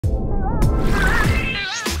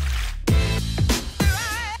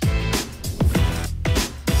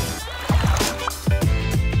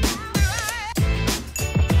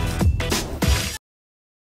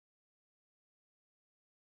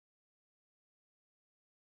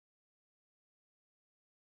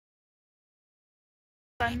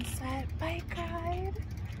Sunset bike ride.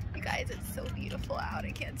 You guys, it's so beautiful out.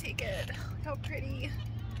 I can't take it. Look how pretty.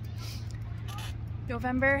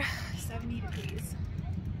 November, 70 degrees.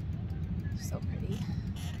 So pretty.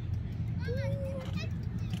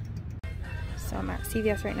 So I'm at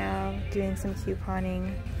CVS right now doing some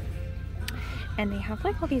couponing. And they have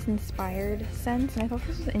like all these inspired scents, and I thought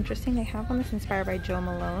this was interesting. They have one that's inspired by Joe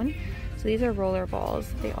Malone. So these are roller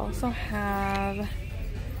balls. They also have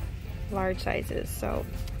large sizes. So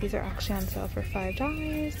these are actually on sale for $5.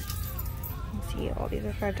 You can see all these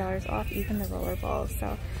are $5 off, even the roller balls.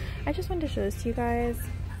 So I just wanted to show this to you guys.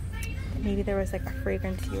 Maybe there was like a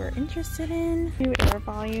fragrance you were interested in. New Air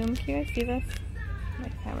Volume. Can you guys see this? My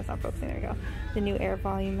camera's not focusing. There we go. The new Air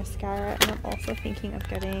Volume mascara. And I'm also thinking of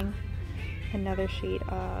getting another shade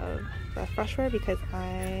of the Fresh Wear because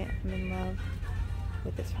I am in love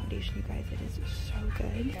with this foundation, you guys. It is so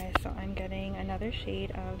good. Guys, so I'm getting another shade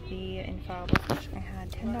of the Infallible Fresh. I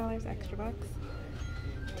had $10 extra bucks.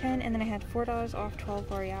 10, and then I had $4 off 12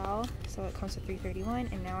 L'Oreal, so it comes to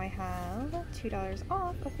 $3.31, and now I have $2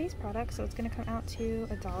 off a face product, so it's gonna come out to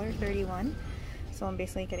 $1.31. So I'm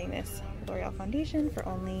basically getting this L'Oreal foundation for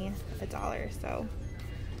only $1, so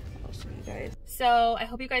I'll show you guys. So I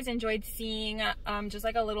hope you guys enjoyed seeing just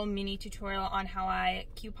like a little mini tutorial on how I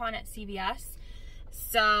coupon at CVS.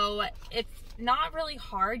 So it's not really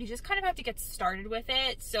hard, you just kind of have to get started with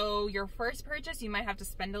it. So your first purchase you might have to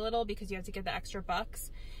spend a little because you have to get the extra bucks,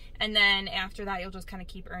 and then after that you'll just kind of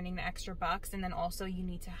keep earning the extra bucks. And then also you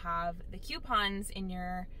need to have the coupons in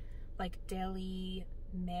your like daily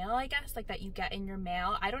mail, I guess, like that you get in your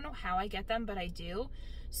mail. I don't know how I get them, but I do.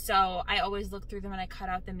 So I always look through them and I cut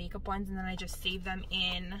out the makeup ones, and then I just save them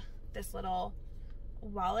in this little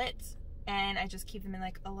wallet, and I just keep them in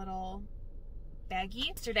like a little baggie.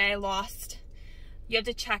 Yesterday I lost, you have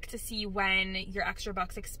to check to see when your extra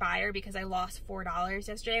bucks expire, because I lost $4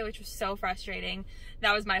 yesterday, which was so frustrating.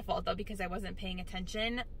 That was my fault though, because I wasn't paying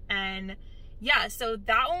attention. And yeah, so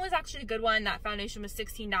that one was actually a good one. That foundation was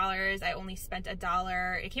 $16. I only spent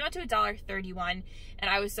 $1. It came out to $1.31, and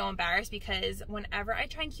I was so embarrassed because whenever I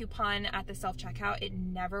try and coupon at the self-checkout, it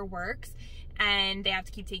never works, and they have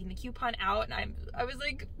to keep taking the coupon out, and I was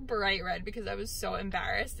like bright red because I was so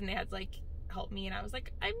embarrassed, and they had to like help me, and I was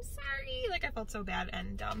like, I'm sorry, like I felt so bad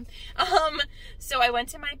and dumb. So I went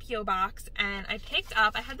to my PO box and I picked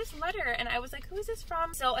up, I had this letter, and I was like, who is this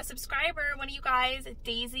from? So a subscriber, one of you guys,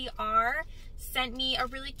 Daisy R, sent me a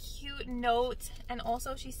really cute note, and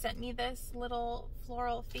also she sent me this little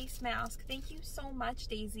floral face mask. Thank you so much,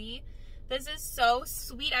 Daisy. This is so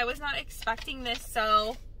sweet. I was not expecting this,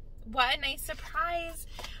 so what a nice surprise.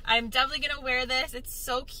 I'm definitely gonna wear this. It's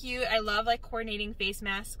so cute. I love like coordinating face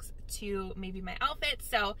masks to maybe my outfit,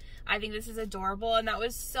 so I think this is adorable, and that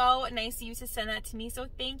was so nice of you to send that to me. So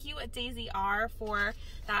thank you, Daisy R, for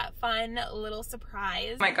that fun little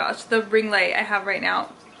surprise. Oh my gosh, the ring light I have right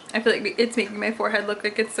now, I feel like it's making my forehead look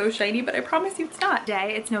like it's so shiny, but I promise you it's not.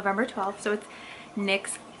 Today, it's November 12th, so it's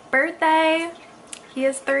Nick's birthday. He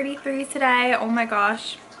is 33 today. Oh my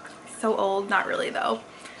gosh, so old. Not really though.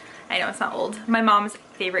 I know it's not old. My mom's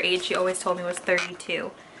favorite age, she always told me, was 32.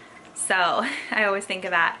 So I always think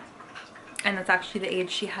of that. And that's actually the age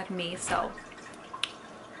she had me, so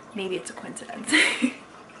maybe it's a coincidence.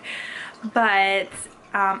 But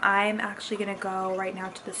I'm actually gonna go right now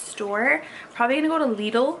to the store. Probably gonna go to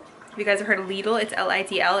Lidl. If you guys have heard of Lidl, it's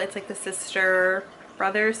L-I-D-L. It's like the sister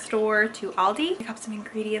brother store to Aldi. Pick up some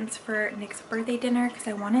ingredients for Nick's birthday dinner because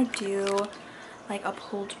I want to do like a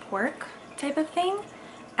pulled pork type of thing,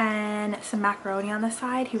 and some macaroni on the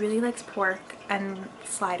side. He really likes pork and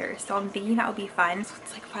sliders, so I'm thinking that would be fun. So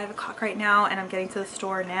it's like 5 o'clock right now, and I'm getting to the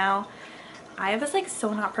store now. I was like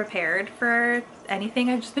so not prepared for anything.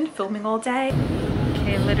 I've just been filming all day.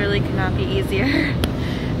 Okay, literally could not be easier.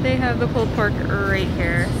 They have the pulled pork right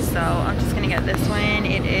here, so I'm just gonna get this one.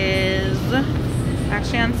 It is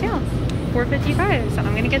actually on sale, $4.55, so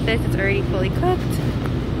I'm gonna get this. It's already fully cooked.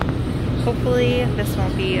 Hopefully this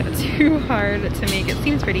won't be too hard to make. It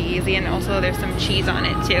seems pretty easy, and also there's some cheese on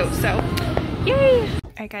it too, so yay!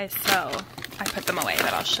 Alright guys, so I put them away,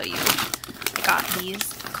 but I'll show you. I got these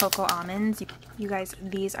cocoa almonds. You guys,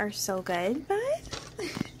 these are so good.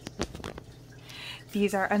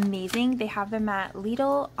 These are amazing. They have them at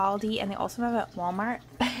Lidl, Aldi, and they also have them at Walmart.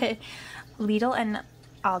 But Lidl and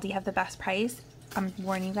Aldi have the best price. I'm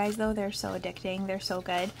warning you guys though, they're so addicting. They're so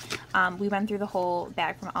good. We went through the whole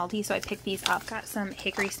bag from Aldi, so I picked these up. Got some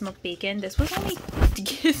hickory smoked bacon. This was only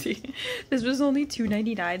this was only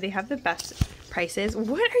 $2.99. They have the best prices.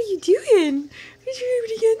 What are you doing? What are you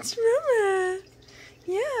doing against Mama?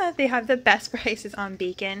 Yeah, they have the best prices on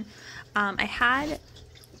bacon. I had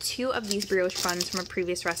 2 of these brioche buns from a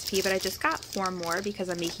previous recipe, but I just got 4 more because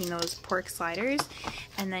I'm making those pork sliders.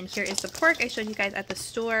 And then here is the pork I showed you guys at the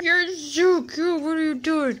store. You're so cute. What are you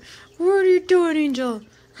doing? What are you doing, Angel?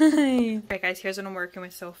 Alright guys, here's what I'm working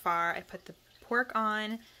with so far. I put the pork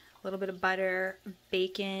on, a little bit of butter,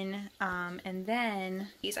 bacon, and then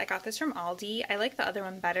these, I got this from Aldi. I like the other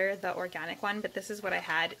one better, the organic one, but this is what I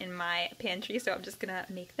had in my pantry, so I'm just gonna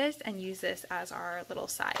make this and use this as our little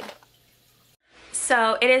side.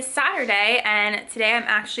 So it is Saturday, and today I'm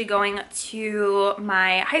actually going to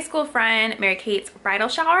my high school friend Mary Kate's bridal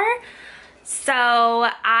shower. So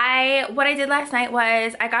what I did last night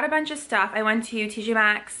was I got a bunch of stuff. I went to TJ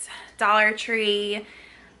Maxx, Dollar Tree,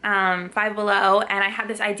 Five Below, and I had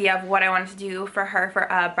this idea of what I wanted to do for her for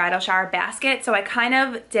a bridal shower basket. So I kind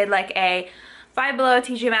of did like a Five Below,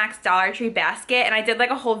 TJ Maxx, Dollar Tree basket, and I did like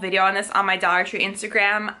a whole video on this on my Dollar Tree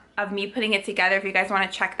Instagram of me putting it together if you guys want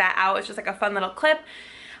to check that out. It's just like a fun little clip.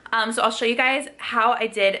 So I'll show you guys how I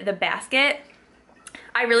did the basket.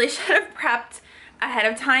 I really should have prepped ahead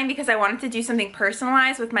of time because I wanted to do something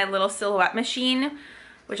personalized with my little silhouette machine,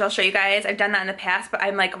 which I'll show you guys. I've done that in the past, but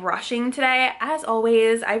I'm like rushing today. As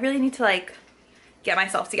always, I really need to like get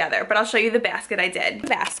myself together, but I'll show you the basket I did.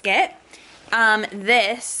 Basket.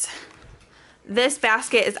 This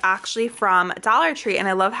basket is actually from Dollar Tree, and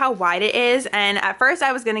I love how wide it is. And at first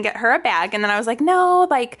I was gonna get her a bag, and then I was like, no,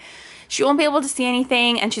 like she won't be able to see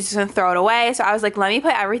anything and she's just gonna throw it away. So I was like, let me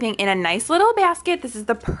put everything in a nice little basket. This is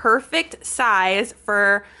the perfect size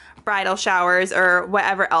for bridal showers or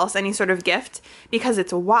whatever else, any sort of gift, because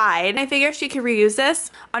it's wide. I figured she could reuse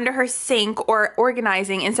this under her sink or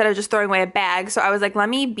organizing instead of just throwing away a bag. So I was like, let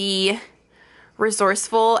me be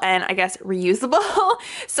resourceful and I guess reusable.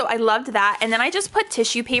 So I loved that. And then I just put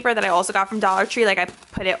tissue paper that I also got from Dollar Tree. Like I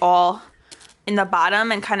put it all in the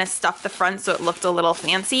bottom and kind of stuffed the front so it looked a little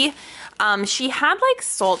fancy. She had like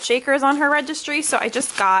salt shakers on her registry, so I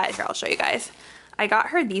just got, here I'll show you guys. I got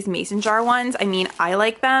her these mason jar ones. I mean, I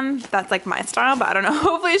like them. That's like my style, but I don't know.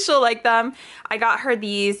 Hopefully she'll like them. I got her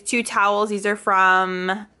these 2 towels. These are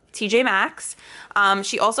from TJ Maxx.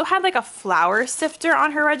 She also had like a flour sifter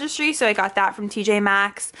on her registry, so I got that from TJ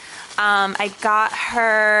Maxx. I got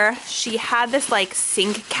her, she had this like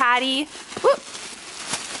sink caddy. Whoop.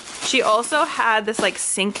 She also had this like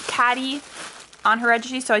sink caddy on her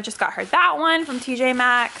registry, so I just got her that one from TJ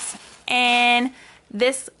Maxx. And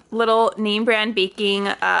this little name brand baking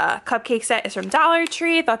cupcake set is from Dollar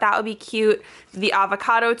Tree. I thought that would be cute. The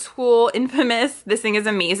avocado tool, infamous. This thing is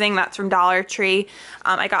amazing. That's from Dollar Tree.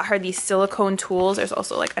 I got her these silicone tools. There's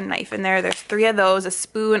also like a knife in there. There's 3 of those, a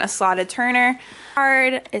spoon, a slotted turner.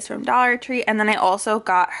 Card is from Dollar Tree. And then I also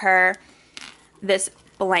got her this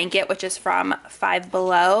blanket, which is from Five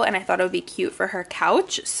Below, and I thought it would be cute for her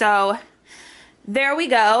couch. So there we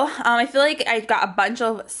go. I feel like I got a bunch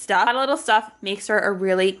of stuff. A lot of little stuff makes her a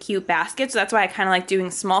really cute basket, so that's why I kind of like doing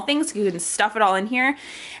small things. You can stuff it all in here,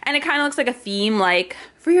 and it kind of looks like a theme like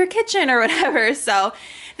for your kitchen or whatever. So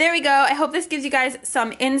there we go. I hope this gives you guys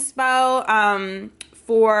some inspo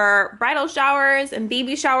for bridal showers and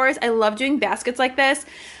baby showers. I love doing baskets like this.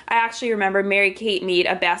 I actually remember Mary Kate made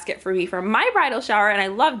a basket for me for my bridal shower, and I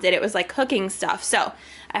loved it. It was like cooking stuff. So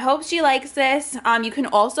I hope she likes this. You can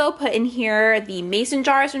also put in here the mason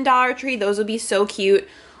jars from Dollar Tree. Those would be so cute.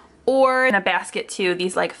 Or in a basket too,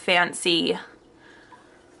 these like fancy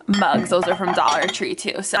mugs. Those are from Dollar Tree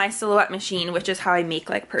too. So my silhouette machine, which is how I make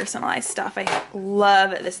like personalized stuff. I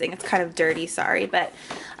love this thing. It's kind of dirty, sorry, but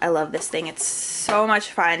I love this thing. It's so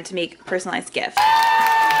much fun to make personalized gifts.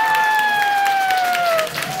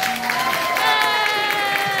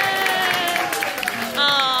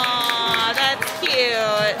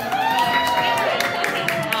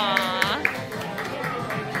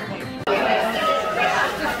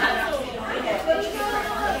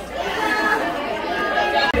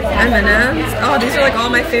 M&M's. Oh, these are like all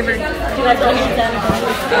my favorite. Dessert.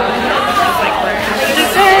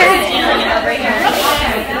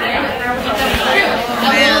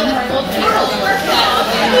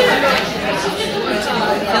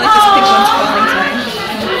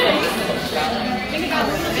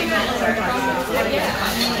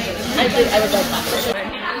 I would like that.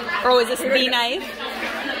 Oh, is this the knife?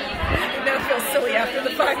 That feels silly after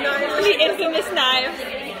the 5 knives. The infamous knife.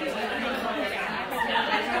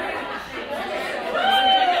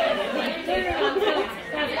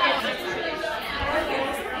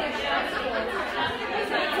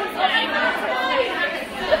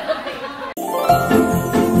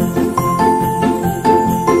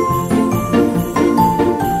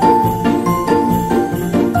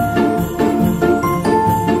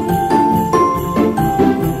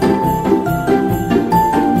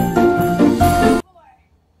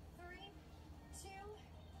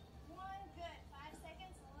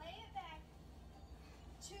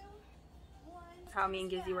 me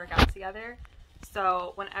and Gizzy work out together.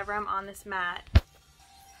 So whenever I'm on this mat,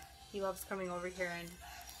 he loves coming over here and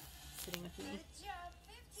sitting with me.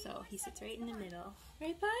 So he sits right in the middle.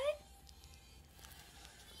 Right, bud?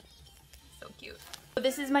 So cute. So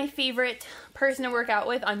this is my favorite person to work out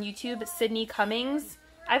with on YouTube, Sydney Cummings.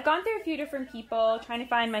 I've gone through a few different people trying to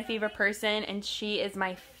find my favorite person, and she is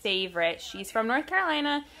my favorite. She's from North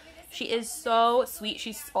Carolina. She is so sweet.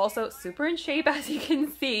 She's also super in shape, as you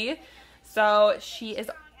can see. So she is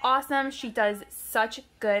awesome. She does such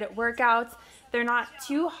good workouts. They're not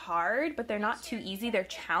too hard, but they're not too easy. They're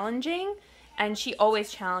challenging, and she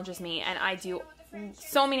always challenges me, and I do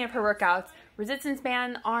so many of her workouts. Resistance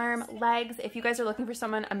band, arm, legs. If you guys are looking for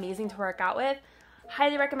someone amazing to work out with,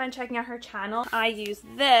 highly recommend checking out her channel. I use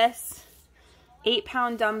this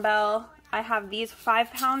 8-pound dumbbell. I have these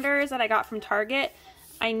 5-pounders that I got from Target.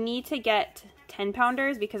 I need to get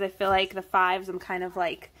 10-pounders because I feel like the 5s, I'm kind of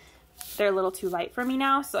like, they're a little too light for me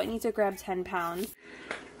now, so I need to grab 10 pounds.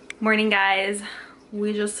 Morning, guys.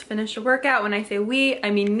 We just finished a workout. When I say we,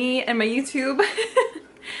 I mean me and my YouTube.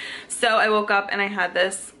 So I woke up and I had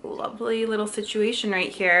this lovely little situation right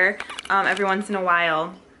here. Every once in a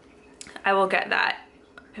while, I will get that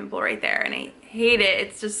pimple right there, and I hate it.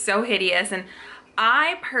 It's just so hideous. And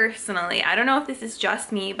I personally, I don't know if this is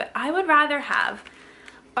just me, but I would rather have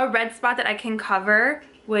a red spot that I can cover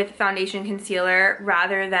with foundation concealer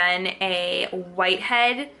rather than a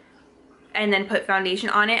whitehead and then put foundation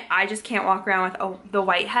on it. I just can't walk around with the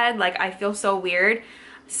whitehead. Like, I feel so weird.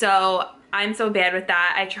 So I'm so bad with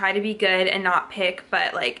that. I try to be good and not pick,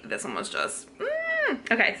 but like this one was just,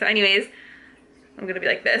 Okay, so anyways, I'm gonna be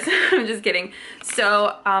like this. I'm just kidding.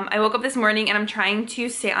 So I woke up this morning and I'm trying to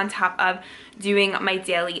stay on top of doing my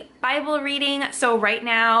daily Bible reading. So right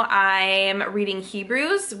now I'm reading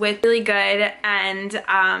Hebrews with really good, and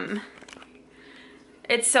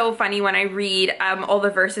it's so funny when I read all the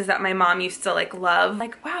verses that my mom used to like love.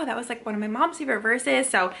 Like, wow, that was like one of my mom's favorite verses.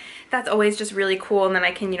 So that's always just really cool. And then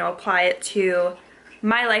I can, you know, apply it to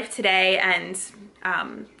my life today and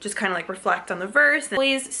just kind of like reflect on the verse. It's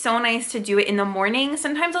always so nice to do it in the morning.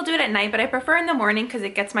 Sometimes I'll do it at night, but I prefer in the morning because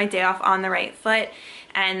it gets my day off on the right foot.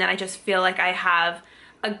 And then I just feel like I have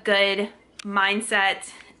a good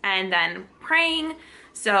mindset, and then praying.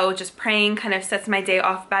 So just praying kind of sets my day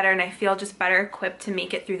off better, and I feel just better equipped to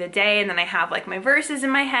make it through the day. And then I have like my verses in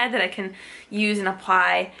my head that I can use and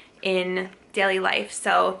apply in daily life.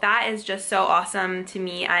 So that is just so awesome to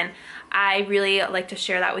me, and I really like to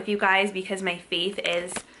share that with you guys because my faith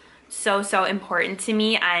is so important to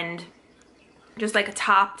me, and just like a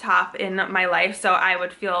top in my life. So I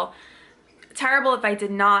would feel terrible if I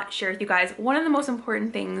did not share with you guys one of the most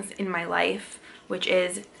important things in my life, which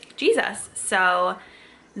is Jesus. So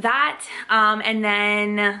that, and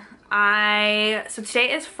then so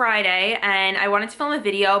today is Friday, and I wanted to film a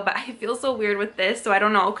video, but I feel so weird with this, so I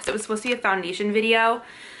don't know, because it was supposed to be a foundation video.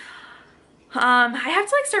 I have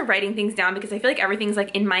to like start writing things down because I feel like everything's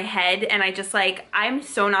like in my head, and I just like, I'm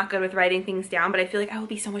so not good with writing things down, but I feel like I will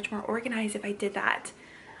be so much more organized if I did that.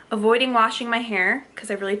 Avoiding washing my hair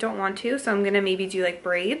because I really don't want to, so I'm gonna maybe do like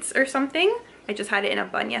braids or something. I just had it in a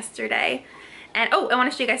bun yesterday. And oh, I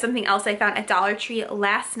want to show you guys something else I found at Dollar Tree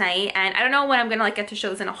last night, and I don't know when I'm gonna like get to show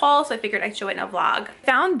this in a haul, so I figured I'd show it in a vlog.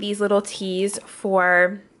 Found these little tees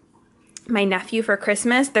for my nephew for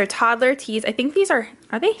Christmas. They're toddler tees. I think these are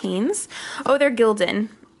they Hanes? Oh, they're Gildan.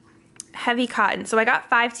 Heavy cotton. So I got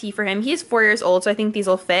 5T for him. He's 4 years old, so I think these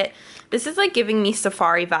will fit. This is like giving me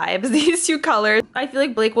safari vibes, these two colors. I feel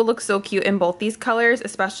like Blake will look so cute in both these colors,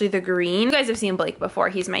 especially the green. You guys have seen Blake before.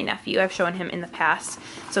 He's my nephew. I've shown him in the past.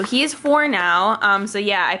 So he is 4 now. So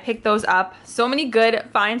yeah, I picked those up. So many good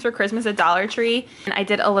finds for Christmas at Dollar Tree. And I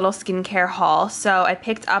did a little skincare haul. So I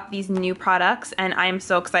picked up these new products, and I'm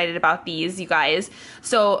so excited about these, you guys.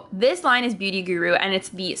 So this line is Beauty Guru, and it's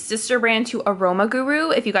the sister brand to Aroma Guru.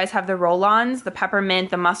 If you guys have the roll-ons, the peppermint,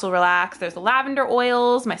 the muscle relax, there's the lavender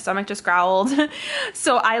oils. My stomach just growled.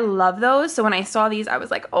 So I love those. So when I saw these, I was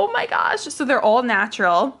like, oh my gosh. So they're all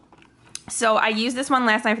natural. So I used this one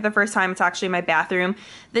last night for the first time. It's actually in my bathroom.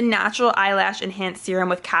 The Natural Eyelash Enhanced Serum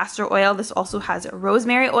with castor oil. This also has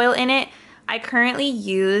rosemary oil in it. I currently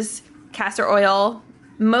use castor oil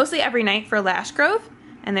mostly every night for lash growth.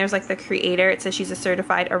 And there's like the creator. It says she's a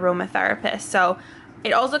certified aromatherapist. So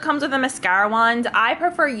it also comes with a mascara wand. I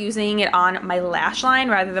prefer using it on my lash line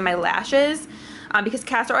rather than my lashes because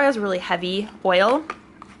castor oil is really heavy oil.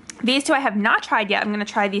 These two I have not tried yet. I'm going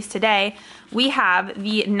to try these today. We have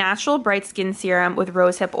the Natural Bright Skin Serum with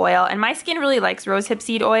rosehip oil, and my skin really likes rosehip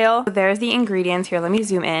seed oil. There's the ingredients here. Let me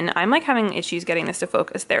zoom in. I'm like having issues getting this to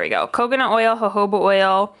focus. There we go. Coconut oil, jojoba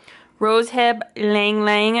oil, rosehip, lang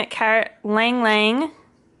lang,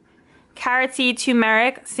 carrot seed,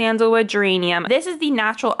 turmeric, sandalwood, geranium. This is the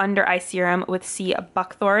natural under eye serum with sea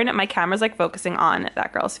buckthorn. My camera's like focusing on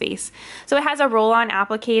that girl's face. So it has a roll-on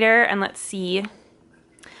applicator, and let's see.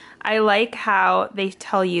 I like how they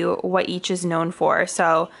tell you what each is known for.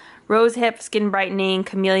 So rosehip, skin brightening,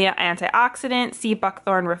 camellia, antioxidant, sea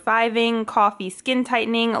buckthorn, reviving, coffee, skin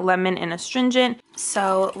tightening, lemon, and astringent.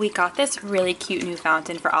 So we got this really cute new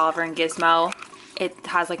fountain for Oliver and Gizmo. It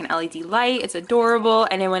has like an LED light, it's adorable,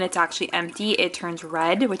 and then when it's actually empty, it turns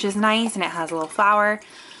red, which is nice, and it has a little flower.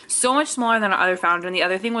 So much smaller than our other fountain. The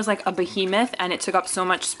other thing was like a behemoth, and it took up so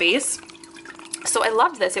much space. So I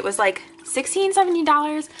loved this. It was like $16,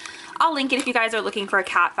 $17. I'll link it if you guys are looking for a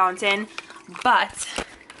cat fountain. But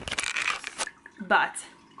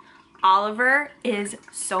Oliver is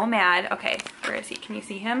so mad. Okay, where is he? Can you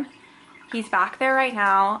see him? He's back there right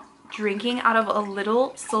now, drinking out of a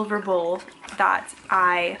little silver bowl that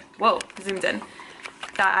whoa, zoomed in,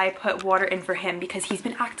 that I put water in for him because he's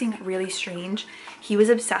been acting really strange. He was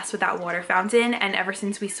obsessed with that water fountain, and ever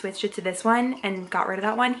since we switched it to this one and got rid of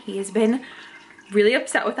that one, he has been really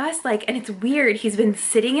upset with us. Like, and it's weird, he's been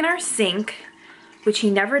sitting in our sink, which he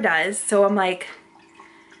never does. So I'm like,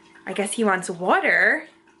 I guess he wants water.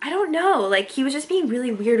 I don't know, like he was just being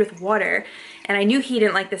really weird with water, and I knew he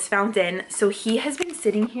didn't like this fountain, so he has been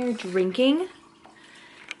sitting here drinking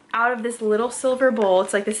out of this little silver bowl.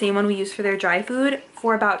 It's like the same one we use for their dry food,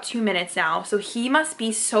 for about 2 minutes now. So he must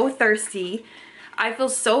be so thirsty. I feel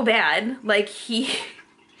so bad. Like he's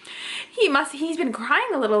been crying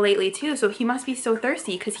a little lately too, so he must be so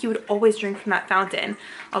thirsty because he would always drink from that fountain.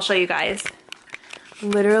 I'll show you guys.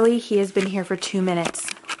 Literally, he has been here for 2 minutes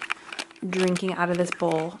drinking out of this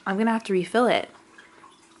bowl. I'm gonna have to refill it.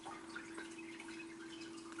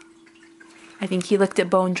 I think he licked it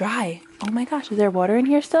bone dry. Oh my gosh, is there water in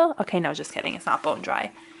here still? Okay, no, just kidding. It's not bone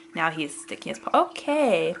dry. Now he's sticking his paw.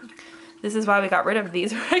 Okay. This is why we got rid of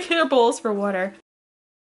these regular bowls for water.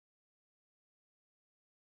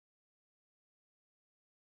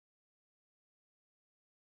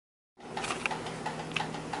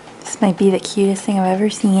 This might be the cutest thing I've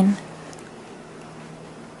ever seen.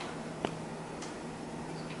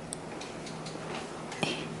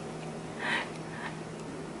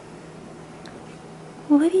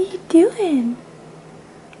 What are you doing?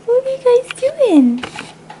 What are you guys doing?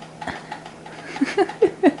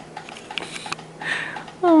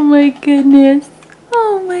 Oh my goodness.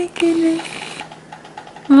 Oh my goodness.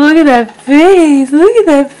 Look at that face. Look at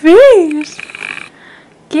that face.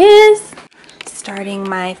 Kiss. Starting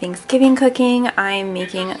my Thanksgiving cooking. I'm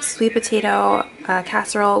making sweet potato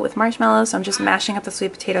casserole with marshmallows. So I'm just mashing up the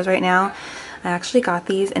sweet potatoes right now. I actually got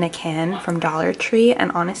these in a can from Dollar Tree,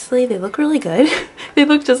 and honestly, they look really good. They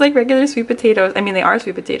look just like regular sweet potatoes. I mean, they are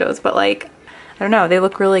sweet potatoes, but like, I don't know, they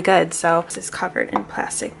look really good. So this is covered in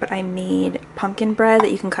plastic, but I made pumpkin bread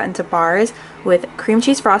that you can cut into bars with cream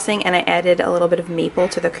cheese frosting, and I added a little bit of maple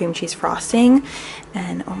to the cream cheese frosting,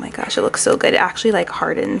 and oh my gosh, it looks so good. It actually like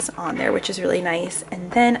hardens on there, which is really nice.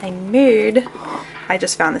 And then I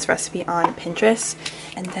just found this recipe on Pinterest,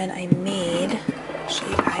 and then I made, I'll show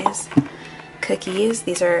you guys, cookies.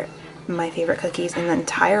 These are my favorite cookies in the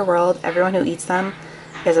entire world. Everyone who eats them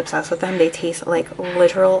is obsessed with them. They taste like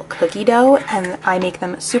literal cookie dough, and I make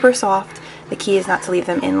them super soft. The key is not to leave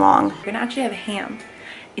them in long. We're gonna actually have ham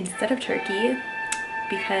instead of turkey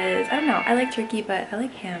because, I don't know, I like turkey, but I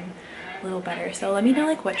like ham a little better. So let me know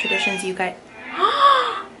like what traditions you guys...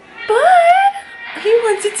 Bud! He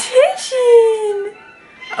wants attention!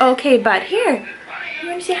 Okay, Bud, here. You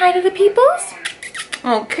wanna say hi to the peoples?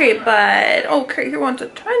 Okay, Bud. Okay, he wants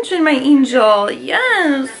attention, my angel.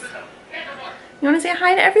 Yes. You want to say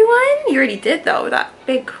hi to everyone? You already did, though, with that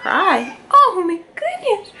big cry. Oh, my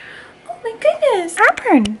goodness. Oh, my goodness. What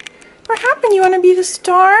happened? What happened? You want to be the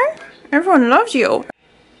star? Everyone loves you.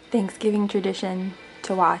 Thanksgiving tradition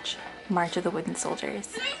to watch March of the Wooden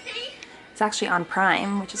Soldiers. It's actually on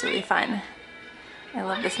Prime, which is really fun. I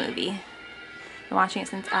love this movie. I've been watching it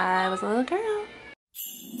since I was a little girl.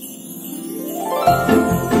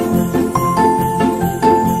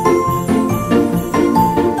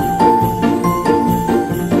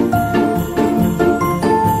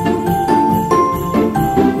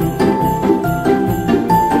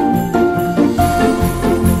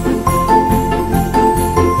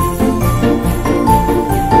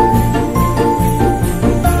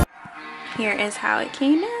 Here is how it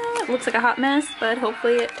came out. It looks like a hot mess, but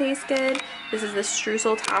hopefully it tastes good. This is the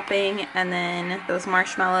streusel topping, and then those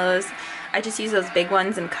marshmallows. I just use those big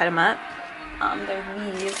ones and cut them up.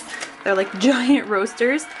 They're like giant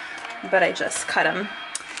roasters, but I just cut them.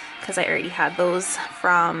 because I already had those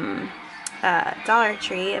from Dollar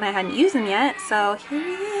Tree and I hadn't used them yet, so here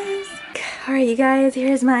it is. Alright you guys,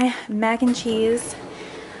 here's my mac and cheese.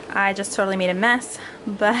 I just totally made a mess,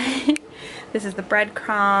 but this is the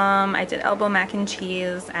breadcrumb. I did elbow mac and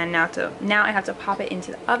cheese, and now I have to pop it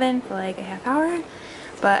into the oven for like a half hour.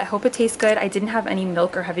 But I hope it tastes good. I didn't have any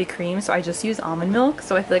milk or heavy cream, so I just used almond milk,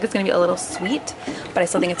 so I feel like it's gonna be a little sweet, but I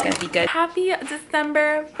still think it's gonna be good. Happy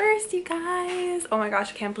December 1st, you guys. Oh my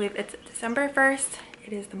gosh, I can't believe it's December 1st.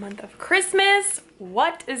 It is the month of Christmas.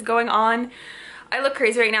 What is going on? I look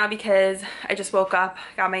crazy right now because I just woke up,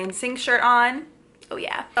 got my NSYNC shirt on. Oh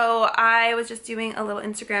yeah. So I was just doing a little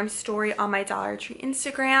Instagram story on my Dollar Tree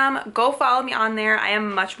Instagram. Go follow me on there. I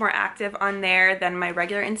am much more active on there than my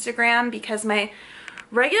regular Instagram because my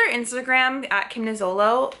regular Instagram at Kim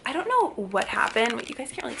Nuzzolo, I don't know what happened. Wait, you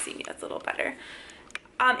guys can't really see me. That's a little better.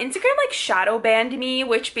 Instagram like shadow banned me,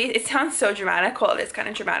 which it sounds so dramatic. Well, it is kind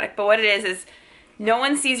of dramatic, but what it is no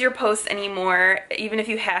one sees your posts anymore. Even if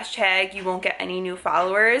you hashtag, you won't get any new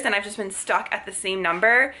followers, and I've just been stuck at the same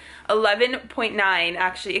number. 11.9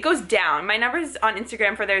 actually. It goes down. My numbers on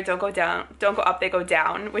Instagram for there don't go down, don't go up, they go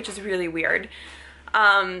down, which is really weird.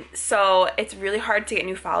 So it's really hard to get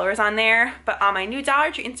new followers on there. But on my new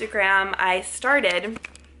Dollar Tree Instagram, I've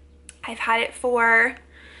had it for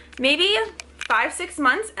maybe 5-6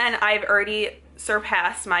 months, and I've already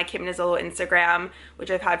surpassed my Kim Nuzzolo Instagram, which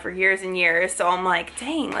I've had for years and years. So I'm like,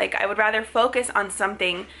 dang, like I would rather focus on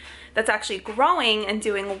something that's actually growing and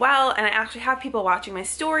doing well, and I actually have people watching my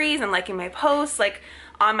stories and liking my posts. Like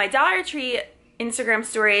on my Dollar Tree Instagram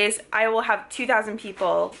stories, I will have 2,000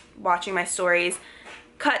 people watching my stories.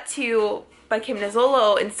 Cut to my Kim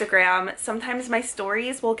Nuzzolo Instagram, sometimes my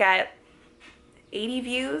stories will get 80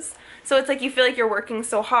 views. So it's like you feel like you're working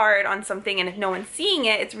so hard on something, and if no one's seeing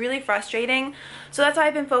it, it's really frustrating. So that's why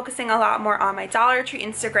I've been focusing a lot more on my Dollar Tree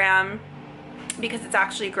Instagram, because it's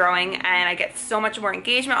actually growing and I get so much more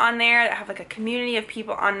engagement on there. I have like a community of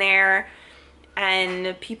people on there,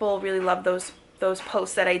 and people really love those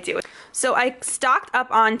posts that I do. So I stocked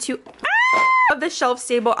up on 2 of the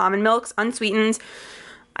shelf-stable almond milks, unsweetened.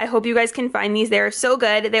 I hope you guys can find these. They're so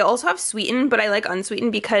good. They also have sweetened, but I like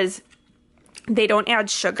unsweetened because they don't add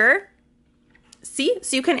sugar. See?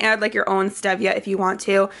 So you can add like your own stevia if you want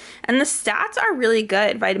to. And the stats are really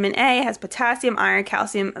good. Vitamin A has potassium, iron,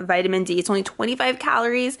 calcium, vitamin D. It's only 25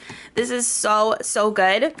 calories. This is so, so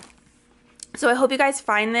good. So I hope you guys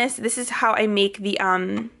find this. This is how I make the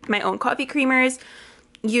my own coffee creamers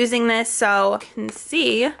using this. So you can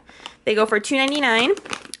see they go for $2.99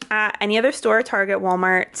 at any other store, Target,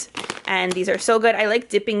 Walmart. And these are so good. I like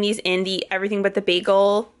dipping these in the everything but the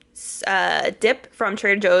bagel dip from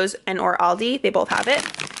Trader Joe's and or Aldi. They both have it.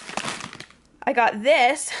 I got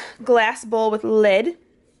this glass bowl with lid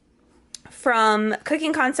from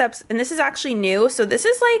Cooking Concepts, and this is actually new, so this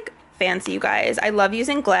is like fancy, you guys. I love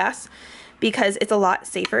using glass because it's a lot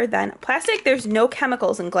safer than plastic. There's no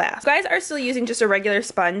chemicals in glass. If you guys are still using just a regular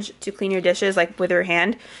sponge to clean your dishes like with your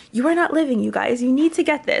hand, you are not living, you guys. You need to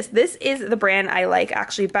get this. This is the brand I like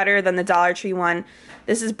actually better than the Dollar Tree one.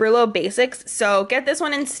 This is Brillo Basics, so get this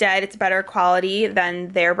one instead. It's better quality than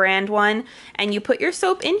their brand one. And you put your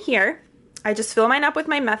soap in here. I just fill mine up with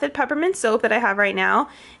my Method Peppermint soap that I have right now,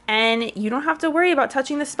 and you don't have to worry about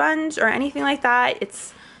touching the sponge or anything like that.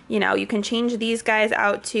 It's, you know, you can change these guys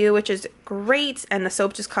out too, which is great, and the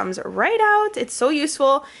soap just comes right out. It's so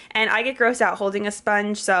useful, and I get grossed out holding a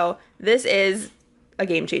sponge, so this is a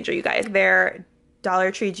game changer, you guys. They're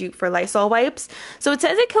Dollar Tree dupe for Lysol wipes. So it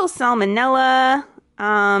says it kills salmonella.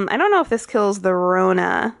 I don't know if this kills the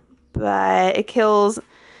Rona, but it kills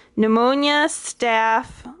pneumonia, staph.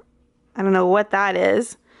 I don't know what that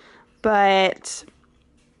is, but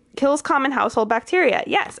kills common household bacteria.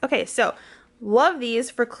 Yes. Okay. So love these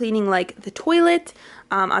for cleaning like the toilet,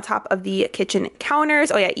 on top of the kitchen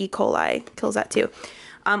counters. Oh yeah, E. coli kills that too.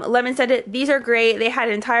 Lemon said it. These are great. They had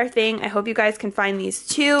an entire thing. I hope you guys can find these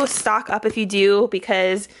too. Stock up if you do,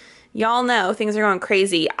 because y'all know things are going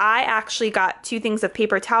crazy. I actually got 2 things of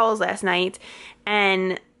paper towels last night,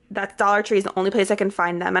 and that's Dollar Tree is the only place I can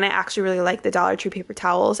find them, and I actually really like the Dollar Tree paper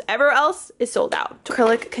towels. Everywhere else is sold out.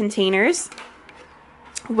 Acrylic containers,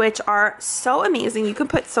 which are so amazing. You can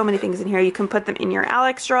put so many things in here. You can put them in your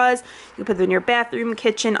Alex straws. You can put them in your bathroom,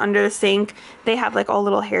 kitchen, under the sink. They have like all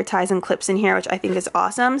little hair ties and clips in here, which I think is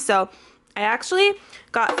awesome. So I actually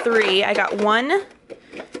got 3. I got 1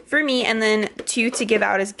 for me and then 2 to give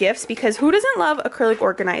out as gifts, because who doesn't love acrylic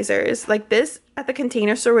organizers? Like this at the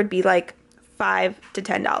Container Store would be like $5 to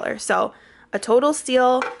 $10. So a total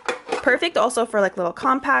steal. Perfect also for like little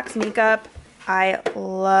compacts, makeup. I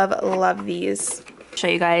love these. Show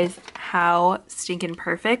you guys how stinking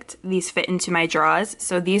perfect these fit into my drawers.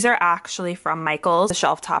 So these are actually from Michael's, the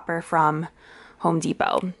shelf topper from Home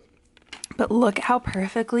Depot. But look how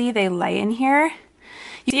perfectly they lay in here.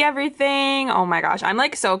 You see everything? Oh my gosh, I'm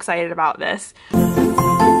like so excited about this.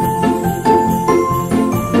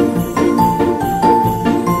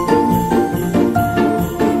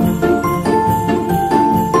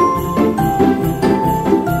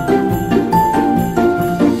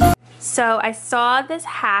 So I saw this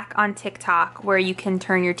hack on TikTok where you can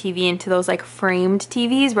turn your TV into those like framed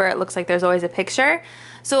TVs where it looks like there's always a picture.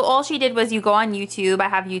 So all she did was you go on YouTube. I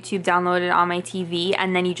have YouTube downloaded on my TV,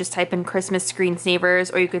 and then you just type in Christmas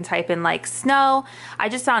screensavers, or you can type in like snow. I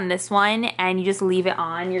just found this one, and you just leave it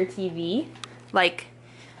on your TV like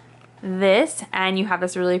this, and you have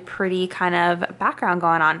this really pretty kind of background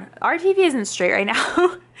going on. Our TV isn't straight right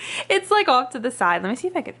now. It's like off to the side. Let me see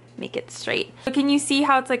if I could make it straight. So can you see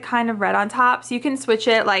how it's like kind of red on top? So you can switch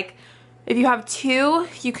it, like if you have two,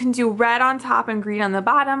 you can do red on top and green on the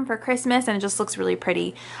bottom for Christmas, and it just looks really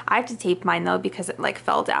pretty. I have to tape mine though because it like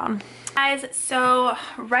fell down. Guys, so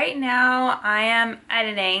right now I am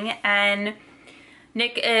editing, and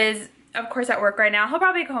Nick is of course at work right now. He'll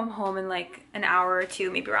probably come home in like an hour or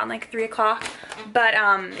two, maybe around like 3 o'clock. But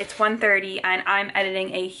it's 1:30 and I'm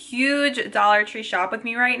editing a huge Dollar Tree shop with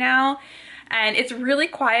me right now. And it's really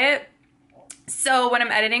quiet. So when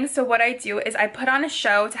I'm editing, so what I do is I put on a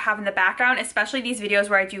show to have in the background, especially these videos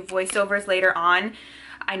where I do voiceovers later on.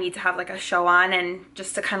 I need to have like a show on, and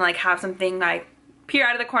just to kind of like have something like peer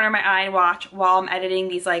out of the corner of my eye and watch while I'm editing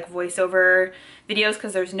these like voiceover videos,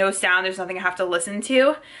 because there's no sound, there's nothing I have to listen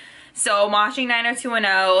to. So I'm watching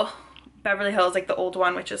 90210, Beverly Hills, like the old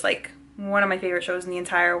one, which is like one of my favorite shows in the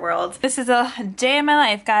entire world. This is a day in my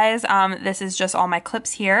life, guys. This is just all my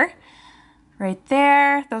clips here. Right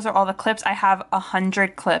there. Those are all the clips. I have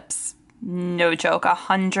 100 clips. No joke,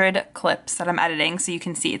 100 clips that I'm editing. So you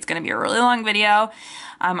can see it's gonna be a really long video.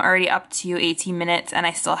 I'm already up to 18 minutes and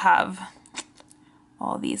I still have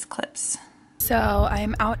all these clips. So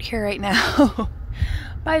I'm out here right now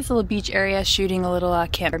by this little beach area shooting a little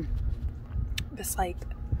camper. This like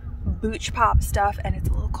booch pop stuff, and it's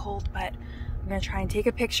a little cold, but I'm gonna try and take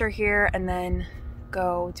a picture here and then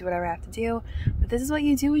go do whatever I have to do. But this is what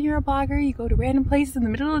you do when you're a blogger. You go to random places in the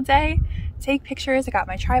middle of the day, take pictures. I got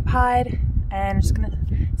my tripod and I'm just gonna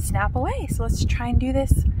snap away. So let's try and do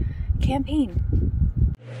this campaign.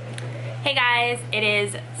 Hey guys, it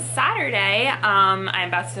is Saturday. I'm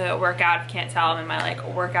about to work out. If you can't tell, I'm in my like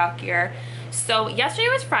workout gear. So yesterday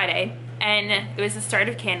was Friday and it was the start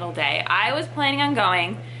of Candle Day. I was planning on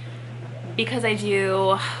going because I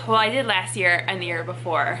did last year and the year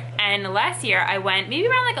before. And last year I went maybe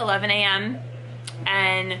around like 11 a.m.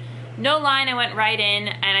 and no line, I went right in.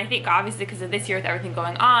 And I think obviously because of this year with everything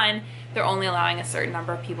going on, they're only allowing a certain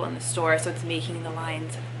number of people in the store, so it's making the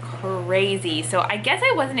lines crazy. So I guess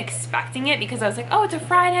I wasn't expecting it because I was like, oh, it's a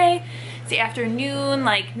Friday, it's the afternoon,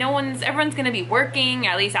 like everyone's gonna be working,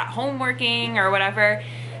 at least at home working or whatever.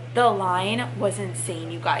 The line was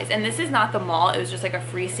insane, you guys. And this is not the mall, it was just like a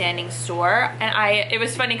freestanding store. And it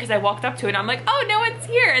was funny because I walked up to it and I'm like, oh, no one's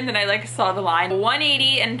here. And then I like saw the line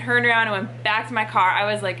 180 and turned around and went back to my car.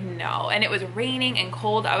 I was like, no. And it was raining and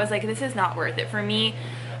cold. I was like, this is not worth it for me.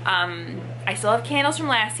 I still have candles from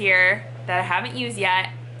last year that I haven't used yet.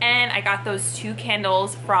 And I got those 2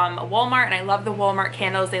 candles from Walmart, and I love the Walmart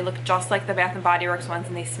candles. They look just like the Bath & Body Works ones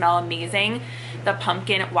and they smell amazing. The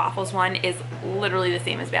pumpkin waffles one is literally the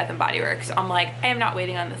same as Bath & Body Works. So I'm like, I am not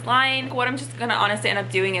waiting on this line. What I'm just gonna honestly end up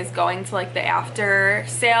doing is going to like the after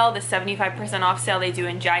sale, the 75% off sale they do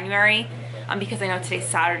in January, because I know today's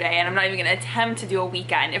Saturday and I'm not even gonna attempt to do a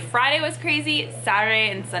weekend. If Friday was crazy, Saturday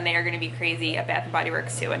and Sunday are gonna be crazy at Bath & Body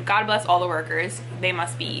Works too. And God bless all the workers. They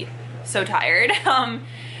must be so tired.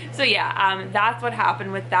 So yeah, that's what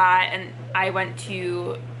happened with that. And I went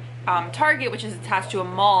to Target, which is attached to a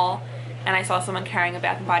mall, and I saw someone carrying a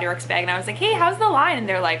Bath & Body Works bag, and I was like, hey, how's the line? And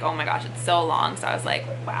they're like, oh my gosh, it's so long. So I was like,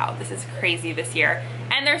 wow, this is crazy this year.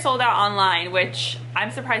 And they're sold out online, which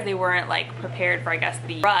I'm surprised they weren't like prepared for, I guess,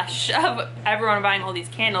 the rush of everyone buying all these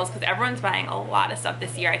candles, because everyone's buying a lot of stuff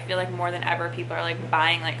this year. I feel like more than ever, people are like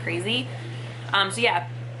buying like crazy. So yeah,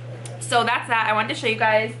 so that's that. I wanted to show you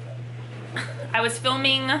guys. I was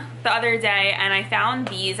filming the other day and I found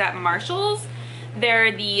these at Marshall's. They're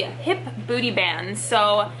the hip booty bands.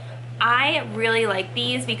 So I really like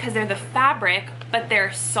these because they're the fabric, but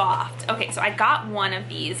they're soft. Okay, so I got one of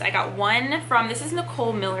these. I got one from, this is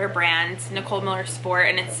Nicole Miller brand, Nicole Miller Sport,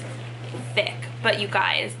 and it's thick. But you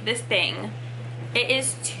guys, this thing, it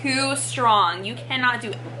is too strong. You cannot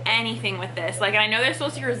do anything with this. Like, I know they're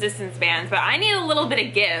supposed to be resistance bands, but I need a little bit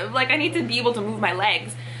of give. Like, I need to be able to move my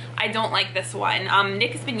legs. I don't like this one.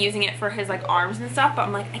 Nick has been using it for his like arms and stuff, but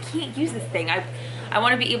I'm like, I can't use this thing. I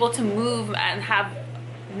want to be able to move and have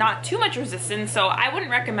not too much resistance, so I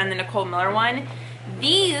wouldn't recommend the Nicole Miller one.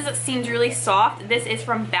 These seems really soft. This is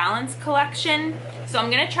from Balance Collection, so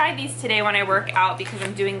I'm gonna try these today when I work out because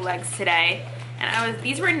I'm doing legs today. And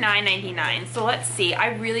these were $9.99, so let's see.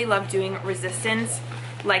 I really love doing resistance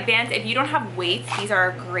leg bands. If you don't have weights, these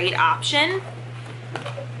are a great option.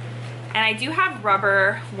 And I do have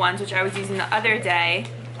rubber ones, which I was using the other day,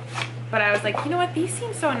 but I was like, you know what, these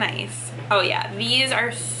seem so nice. Oh yeah, these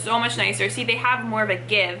are so much nicer. See, they have more of a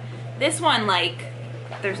give. This one, like,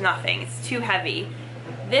 there's nothing, it's too heavy.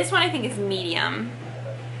 This one I think is medium,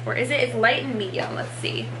 or is it? It's light and medium, let's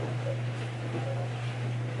see.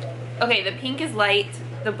 Okay, the pink is light,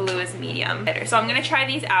 the blue is medium. So I'm gonna try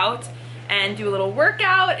these out and do a little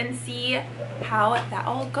workout and see how that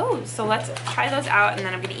all goes. So let's try those out, and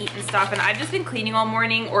then I'm gonna eat and stuff. And I've just been cleaning all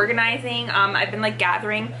morning, organizing. I've been like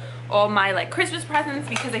gathering all my like Christmas presents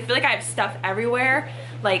because I feel like I have stuff everywhere,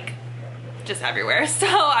 like just everywhere. So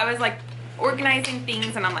I was like organizing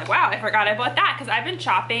things, and I'm like, wow, I forgot I bought that, because I've been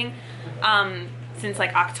shopping since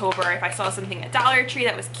like October. If I saw something at Dollar Tree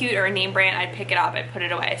that was cute or a name brand, I'd pick it up, I'd put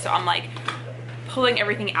it away. So I'm like pulling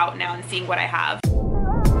everything out now and seeing what I have.